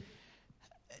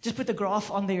just put the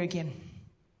graph on there again.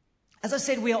 As I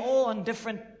said, we are all on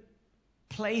different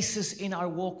places in our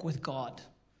walk with God.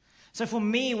 So for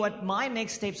me, what my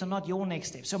next steps are not your next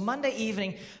steps. So Monday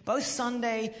evening, both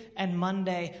Sunday and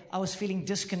Monday, I was feeling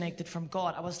disconnected from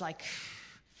God. I was like,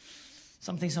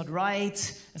 something's not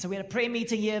right. And so we had a prayer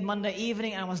meeting here Monday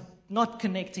evening, and I was not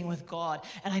connecting with God.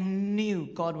 And I knew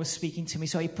God was speaking to me.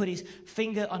 So He put His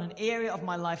finger on an area of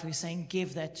my life where He was saying,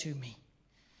 give that to me.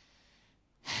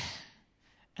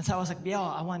 And so I was like, yeah,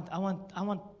 I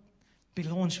want be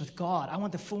launched with God. I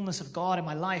want the fullness of God in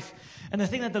my life. And the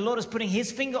thing that the Lord is putting His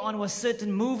finger on was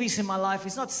certain movies in my life.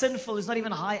 It's not sinful. It's not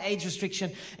even a high age restriction.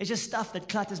 It's just stuff that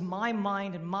clutters my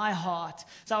mind and my heart.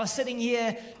 So I was sitting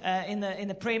here in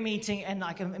the prayer meeting, and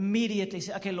I can immediately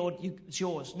say, okay, Lord, it's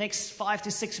yours. Next 5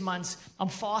 to 6 months, I'm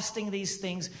fasting these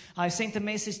things. I sent a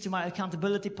message to my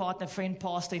accountability partner, friend,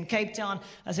 pastor in Cape Town.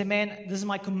 I said, man, this is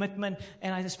my commitment.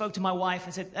 And I spoke to my wife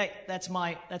and said, hey, that's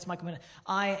my commitment.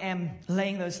 I am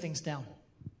laying those things down.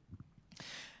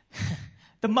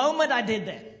 The moment I did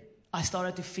that, I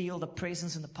started to feel the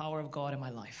presence and the power of God in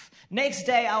my life. Next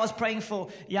day, I was praying for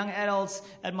young adults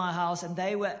at my house, and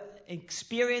they were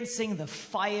experiencing the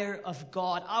fire of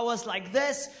God. I was like,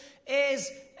 this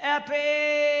is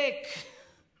epic.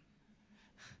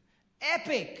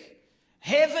 Epic.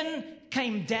 Heaven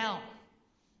came down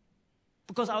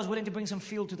because I was willing to bring some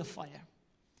fuel to the fire.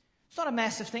 It's not a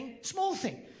massive thing, small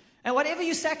thing. And whatever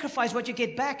you sacrifice, what you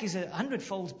get back is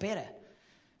 100-fold better.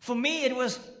 For me, it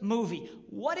was movie.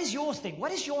 What is your thing?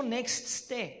 What is your next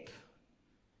step?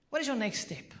 What is your next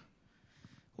step?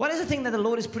 What is the thing that the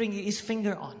Lord is putting His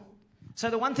finger on? So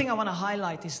the one thing I want to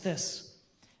highlight is this.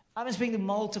 I've been speaking to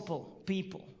multiple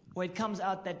people where it comes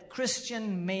out that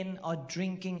Christian men are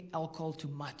drinking alcohol too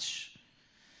much.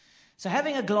 So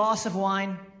having a glass of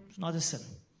wine is not a sin.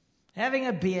 Having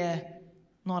a beer,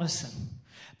 not a sin.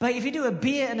 But if you do a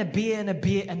beer and a beer and a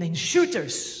beer and then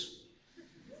shooters,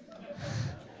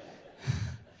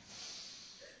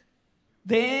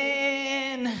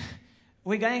 then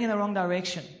we're going in the wrong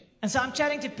direction. And so I'm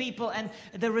chatting to people, and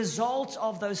the results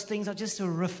of those things are just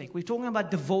horrific. We're talking about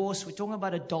divorce. We're talking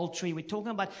about adultery. We're talking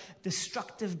about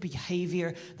destructive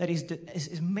behavior that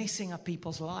is messing up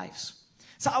people's lives.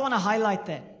 So I want to highlight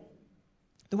that.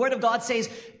 The Word of God says,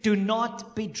 do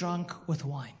not be drunk with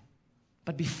wine,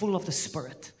 but be full of the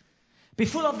Spirit. Be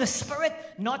full of the Spirit,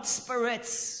 not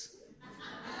spirits.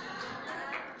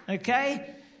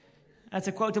 Okay? That's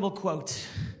a quotable quote.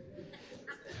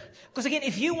 Because again,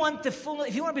 if you want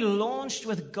to be launched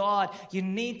with God, you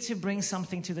need to bring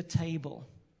something to the table.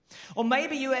 Or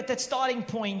maybe you're at that starting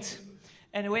point,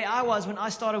 and where I was when I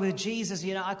started with Jesus,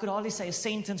 I could hardly say a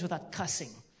sentence without cussing.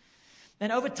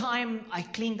 And over time, I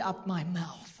cleaned up my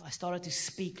mouth. I started to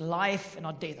speak life and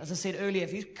not death. As I said earlier,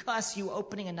 if you cuss, you're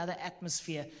opening another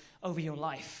atmosphere over your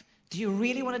life. Do you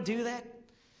really want to do that?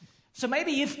 So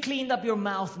maybe you've cleaned up your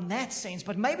mouth in that sense,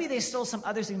 but maybe there's still some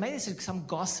other things. Maybe there's some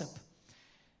gossip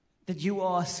that you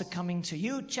are succumbing to.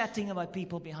 You chatting about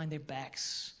people behind their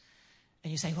backs.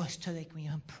 And you say, well, so they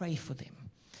can pray for them.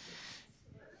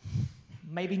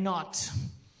 Maybe not.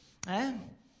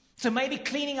 So maybe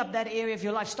cleaning up that area of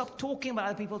your life. Stop talking about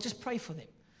other people. Just pray for them.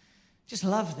 Just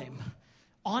love them.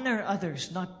 Honor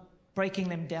others, not breaking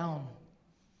them down.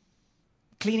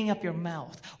 Cleaning up your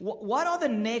mouth. What are the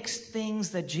next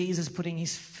things that Jesus is putting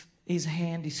his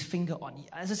hand, his finger on?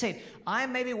 As I said,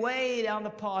 I'm maybe way down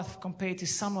the path compared to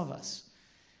some of us.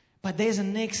 But there's a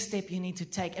next step you need to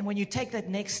take. And when you take that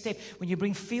next step, when you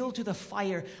bring fuel to the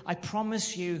fire, I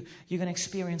promise you, you're going to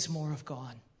experience more of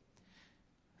God.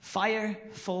 Fire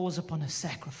falls upon a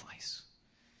sacrifice.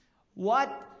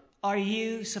 What are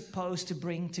you supposed to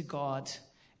bring to God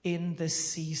in this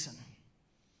season?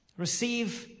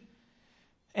 Receive.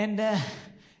 And, a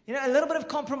little bit of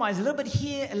compromise, a little bit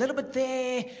here, a little bit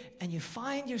there, and you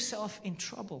find yourself in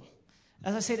trouble.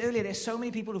 As I said earlier, there's so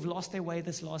many people who've lost their way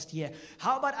this last year.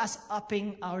 How about us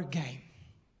upping our game?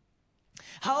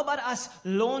 How about us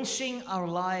launching our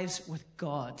lives with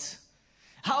God?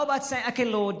 How about saying, okay,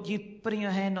 Lord, you putting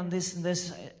your hand on this and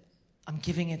this, I'm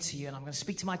giving it to you, and I'm going to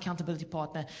speak to my accountability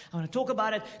partner. I'm going to talk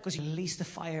about it because you release the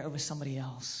fire over somebody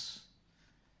else.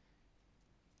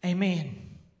 Amen.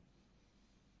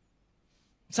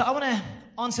 So I want to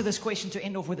answer this question to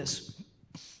end off with this.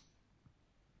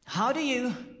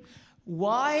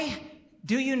 Why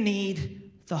do you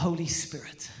need the Holy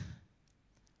Spirit?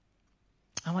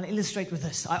 I want to illustrate with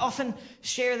this. I often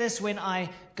share this when I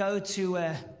go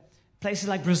to places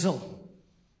like Brazil.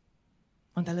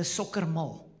 Want hulle soccer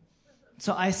mal.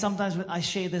 So I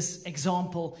share this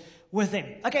example with them.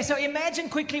 Okay, so imagine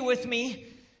quickly with me,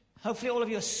 hopefully all of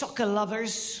you are soccer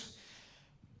lovers.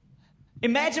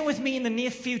 Imagine with me in the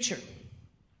near future,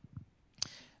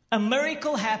 a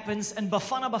miracle happens and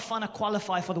Bafana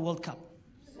qualify for the World Cup.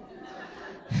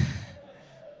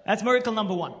 That's miracle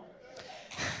number one.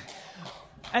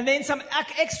 And then some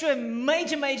extra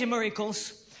major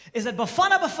miracles is that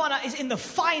Bafana is in the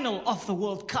final of the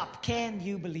World Cup. Can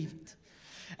you believe it?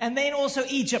 And then also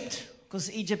Egypt,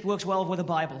 because Egypt works well with the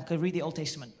Bible. Go read the Old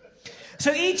Testament.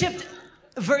 So Egypt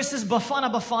versus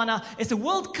Bafana Bafana. It's the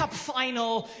World Cup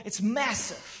final. It's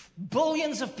massive.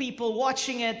 Billions of people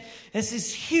watching it. This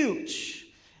is huge.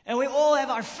 And we all have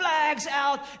our flags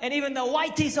out. And even the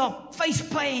whiteys are face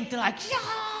paint. They're like,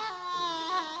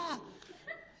 yeah!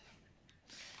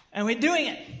 And we're doing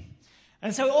it.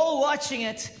 And so we're all watching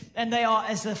it. And they are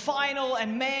as the final.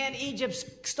 And man,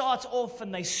 Egypt starts off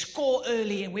and they score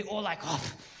early. And we're all like, oh,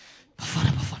 Bafana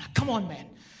Bafana. Come on, man.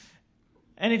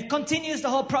 And it continues the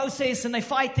whole process, and they're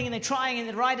fighting, and they're trying, and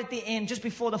then right at the end, just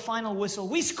before the final whistle,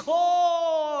 we score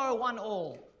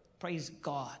 1-1. Praise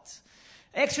God.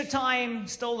 Extra time,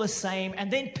 still the same. And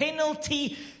then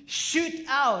penalty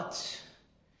shootout.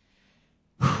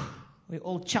 We're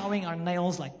all chowing our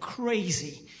nails like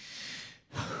crazy.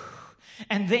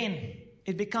 And then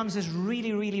it becomes this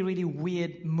really, really, really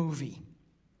weird movie,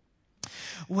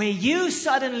 where you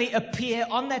suddenly appear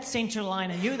on that center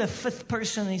line and you're the fifth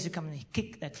person that needs to come and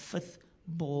kick that fifth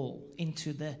ball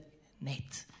into the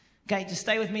net. Okay, just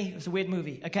stay with me. It's a weird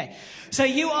movie. Okay, so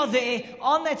you are there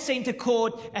on that center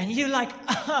court and you're like,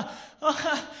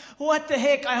 what the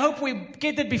heck? I hope we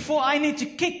get it before I need to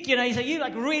kick, So you're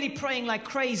like really praying like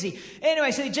crazy.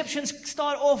 Anyway, so the Egyptians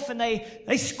start off and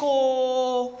they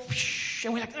score.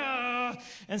 And we're like, ugh.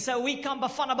 And so we come,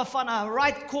 Bafana,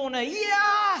 right corner.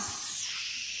 Yes!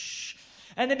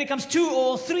 And it becomes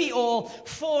 2-2, 3-3,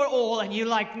 4-4, and you're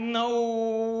like,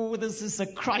 no, this is a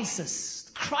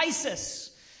crisis.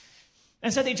 Crisis.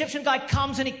 And so the Egyptian guy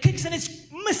comes and he kicks and it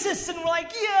misses, and we're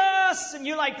like, yes! And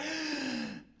you're like,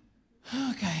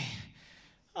 okay,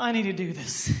 I need to do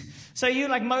this. So you're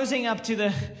like moseying up to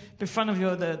the front of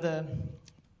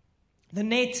the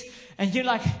net, and you're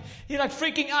like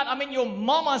freaking out. I mean, your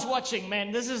mama's watching,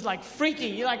 man. This is like freaky.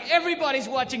 You're like, everybody's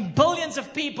watching, billions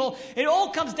of people. It all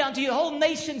comes down to you. The whole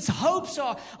nation's hopes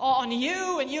are on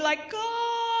you, and you're like,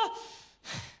 oh.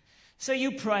 So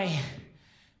you pray,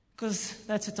 because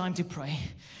that's the time to pray.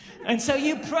 And so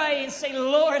you pray and say,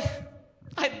 Lord,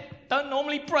 I don't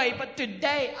normally pray, but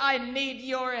today I need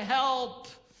your help.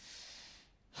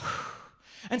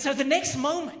 And so the next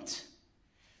moment,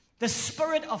 the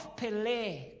spirit of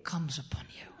Pelé comes upon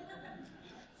you.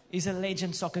 He's a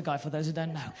legend soccer guy, for those who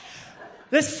don't know.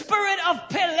 The spirit of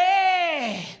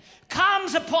Pelé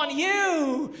comes upon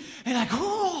you. And like,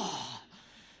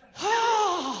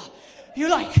 you're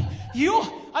like,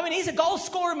 he's a goal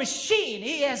scorer machine.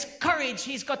 He has courage.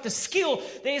 He's got the skill.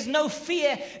 There's no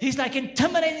fear. He's like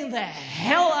intimidating the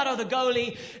hell out of the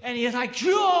goalie. And he's like,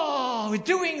 yeah, we're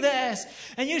doing this.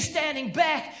 And you're standing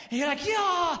back. And you're like,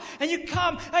 yeah. And you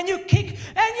come and you kick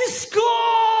and you score.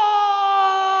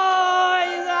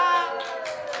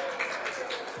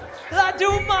 La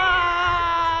Duma.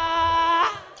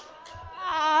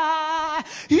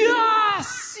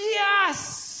 Yes,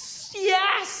 yes,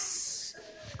 yes,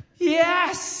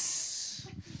 yes.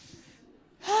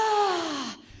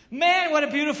 Man, what a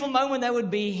beautiful moment that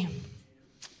would be.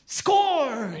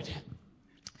 Scored.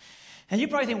 And you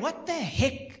probably think, what the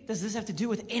heck does this have to do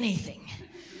with anything?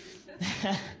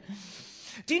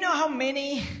 Do you know how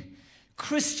many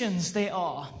Christians there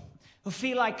are who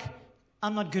feel like,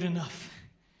 I'm not good enough.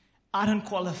 I don't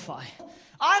qualify.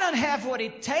 I don't have what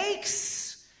it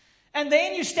takes. And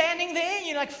then you're standing there and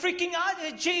you're like freaking out.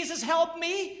 Jesus, help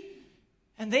me.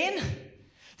 And then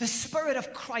the Spirit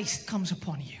of Christ comes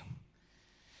upon you.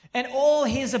 And all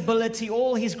His ability,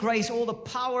 all His grace, all the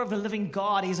power of the living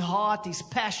God, His heart, His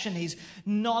passion, His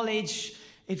knowledge,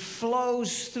 it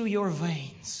flows through your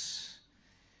veins.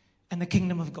 And the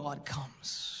kingdom of God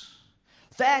comes.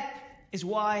 That is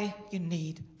why you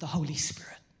need the Holy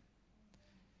Spirit.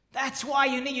 That's why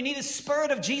you need the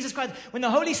Spirit of Jesus Christ. When the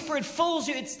Holy Spirit fills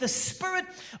you, it's the Spirit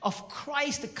of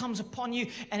Christ that comes upon you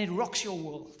and it rocks your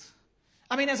world.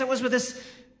 I mean, as I was with this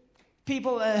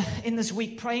people in this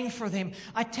week praying for them,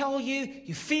 I tell you,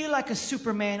 you feel like a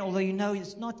Superman, although you know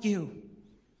it's not you.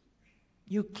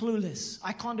 You're clueless.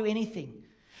 I can't do anything.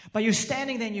 But you're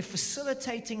standing there and you're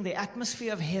facilitating the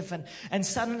atmosphere of heaven, and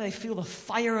suddenly they feel the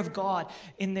fire of God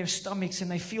in their stomachs,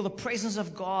 and they feel the presence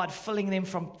of God filling them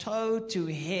from toe to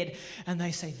head, and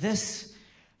they say, this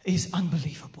is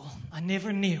unbelievable. I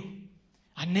never knew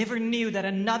that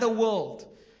another world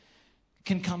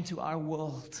can come to our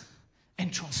world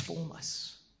and transform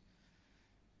us.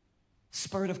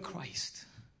 Spirit of Christ.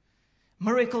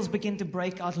 Miracles begin to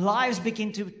break out. Lives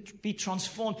begin to be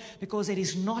transformed because it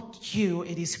is not you.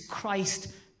 It is Christ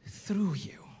through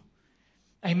you.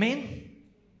 Amen?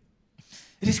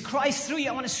 It is Christ through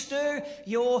you. I want to stir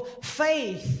your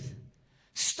faith.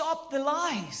 Stop the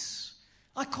lies.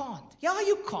 I can't. Yeah,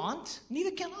 you can't. Neither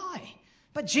can I.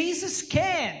 But Jesus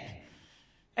can.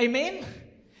 Amen?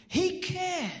 He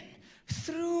can.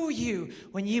 through you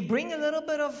when you bring a little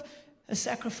bit of a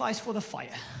sacrifice for the fire.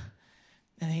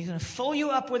 And He's going to fill you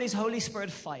up with His Holy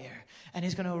Spirit fire. And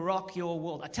He's going to rock your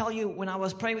world. I tell you, when I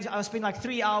was praying with you, I was spending like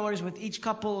 3 hours with each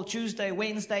couple, Tuesday,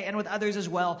 Wednesday, and with others as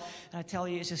well. And I tell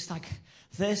you, it's just like,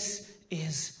 this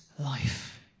is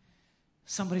life.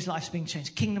 Somebody's life's being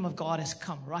changed. Kingdom of God has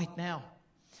come right now.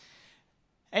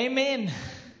 Amen.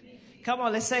 Come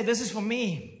on, let's say, this is for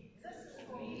me.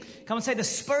 Come and say, the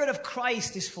Spirit of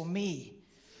Christ is for me.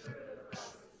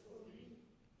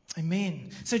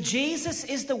 Amen. So Jesus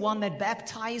is the one that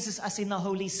baptizes us in the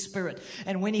Holy Spirit.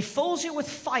 And when He fills you with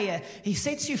fire, He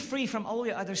sets you free from all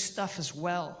your other stuff as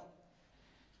well.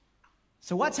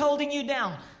 So what's holding you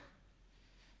down?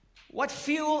 What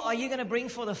fuel are you going to bring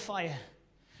for the fire?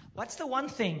 What's the one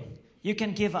thing you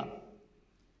can give up?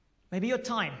 Maybe your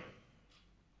time.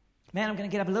 Man, I'm going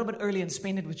to get up a little bit early and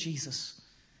spend it with Jesus.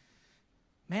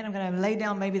 Man, I'm going to lay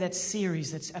down maybe that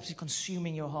series that's absolutely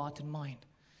consuming your heart and mind.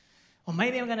 Or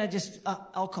maybe I'm going to just,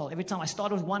 alcohol. Every time I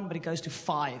start with 1, but it goes to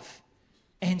 5.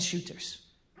 And shooters.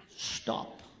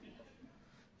 Stop.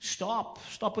 Stop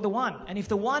with the 1. And if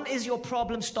the 1 is your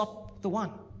problem, stop the 1.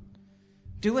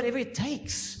 Do whatever it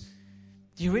takes.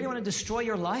 Do you really want to destroy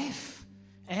your life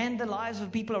and the lives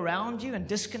of people around you and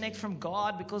disconnect from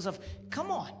God because of,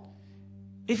 come on.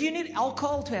 If you need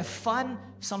alcohol to have fun,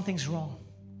 something's wrong.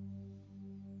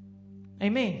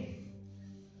 Amen.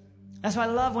 That's why I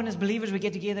love when as believers we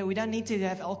get together. We don't need to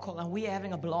have alcohol and we're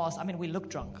having a blast. I mean, we look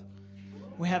drunk.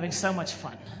 We're having so much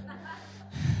fun.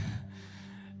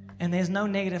 And there's no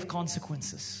negative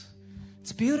consequences.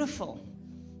 It's beautiful.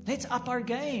 Let's up our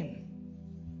game.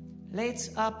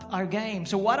 Let's up our game.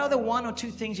 So what are the 1 or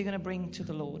 2 things you're going to bring to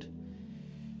the Lord?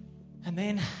 And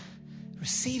then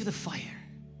receive the fire.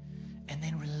 And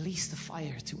then release the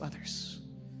fire to others.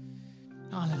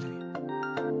 Hallelujah.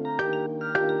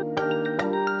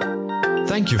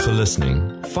 Thank you for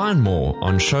listening. Find more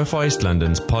on Shofar East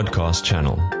London's podcast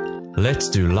channel. Let's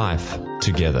do life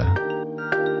together.